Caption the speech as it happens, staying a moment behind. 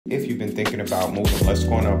If you've been thinking about moving, let's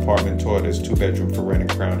go on an apartment tour. This 2-bedroom for rent in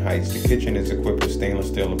Crown Heights. The kitchen is equipped with stainless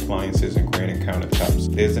steel appliances and granite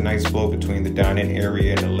countertops. There's a nice flow between the dining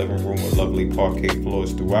area and the living room with lovely parquet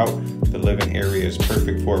floors throughout. The living area is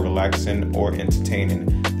perfect for relaxing or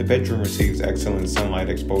entertaining. The bedroom receives excellent sunlight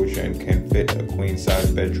exposure and can fit a queen-size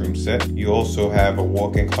bedroom set. You also have a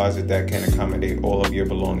walk-in closet that can accommodate all of your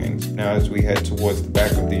belongings. Now as we head towards the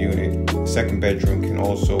back of the unit, the second bedroom can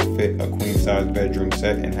also fit a queen-size bedroom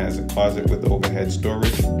set and has a closet with overhead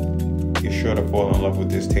storage. You're sure to fall in love with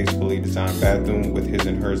this tastefully designed bathroom with his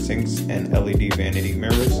and her sinks and LED vanity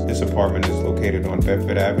mirrors. This apartment is located on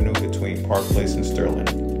Bedford Avenue between Park Place and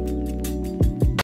Sterling.